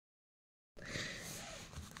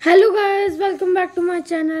Hello guys, welcome back to my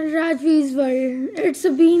channel Rajvee's World. It's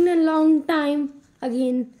been a long time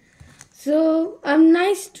again. So I'm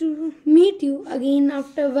nice to meet you again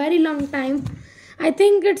after a very long time. I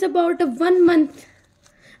think it's about a 1 month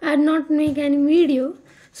I had not make any video.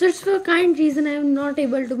 So it's for a kind reason I am not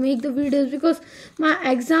able to make the videos because my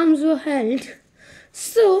exams were held.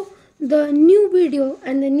 So the new video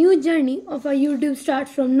and the new journey of our YouTube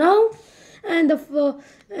starts from now, and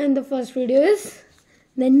the first video is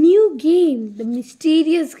the new game, the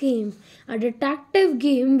mysterious game, a detective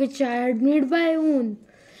game which I had made by own.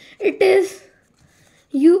 It is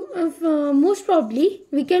most probably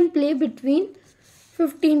we can play between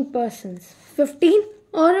 15 persons. 15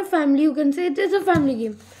 or a family, you can say it is a family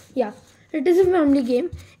game. Yeah, it is a family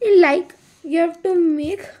game. You have to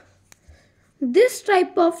make this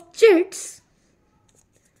type of chits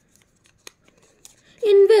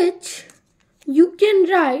in which you can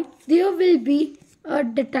write there will be a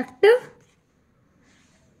detective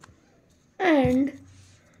and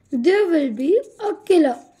there will be a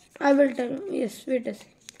killer. I will tell you. Yes, wait a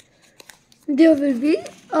second. There will be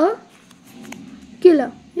a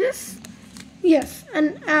killer. Yes,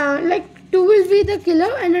 and two will be the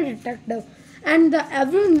killer and a detective, and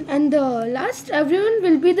the last everyone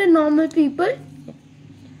will be the normal people.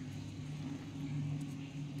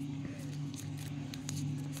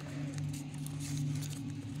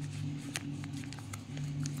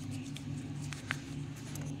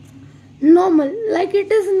 Normal, like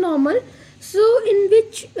it is normal. So in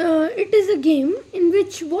which it is a game in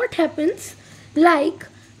which what happens,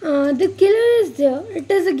 the killer is there.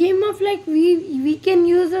 It is a game of like we can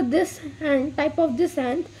use this hand, type of this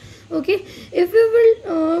hand. Okay, if you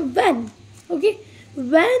will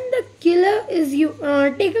when the killer is you,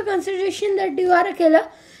 take a consideration that you are a killer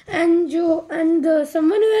and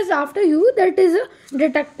someone who is after you, that is a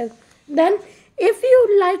detective. Then if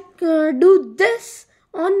you do this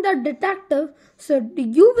on the detective, so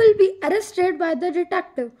you will be arrested by the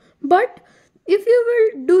detective. But if you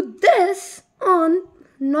will do this on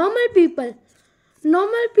normal people,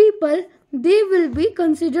 they will be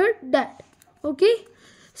considered dead. Okay,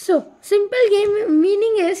 so simple game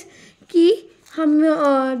meaning is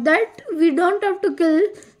that we don't have to kill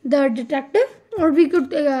the detective or we could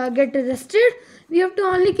get arrested. We have to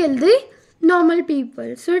only kill the normal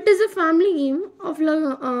people. So it is a family game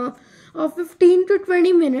of 15 to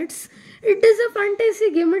 20 minutes. It is a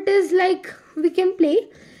fantasy game. It is like we can play,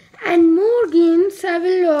 and more games I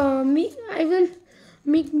will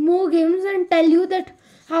make more games and tell you that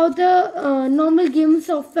how the normal games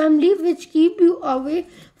of family which keep you away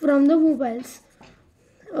from the mobiles.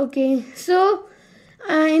 Okay, so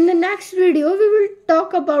in the next video we will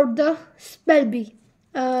talk about the spell bee.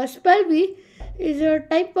 Spell bee is a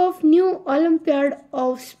type of new Olympiad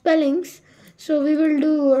of spellings. So we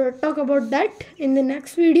will talk about that in the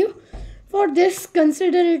next video. For this,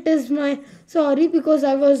 consider it as my sorry because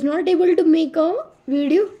I was not able to make a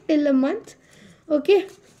video till a month. Okay,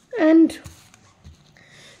 and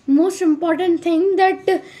most important thing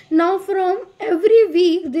that now from every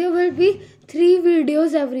week there will be 3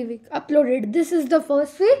 videos every week uploaded. This is the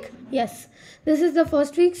first week. Yes, this is the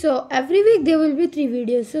first week. So every week there will be 3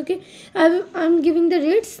 videos. Okay, I'm giving the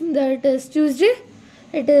dates. That is Tuesday.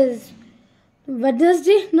 It is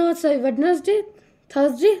Wednesday,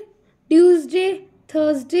 Thursday, Tuesday,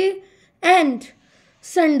 Thursday, and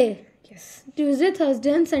Sunday. Yes, Tuesday,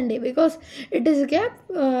 Thursday, and Sunday, because it is a gap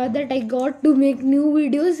that I got to make new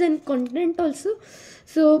videos and content also.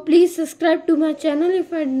 So please subscribe to my channel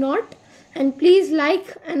if I not, and please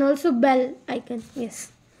like and also bell icon.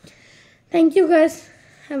 Yes, thank you guys.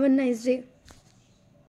 Have a nice day.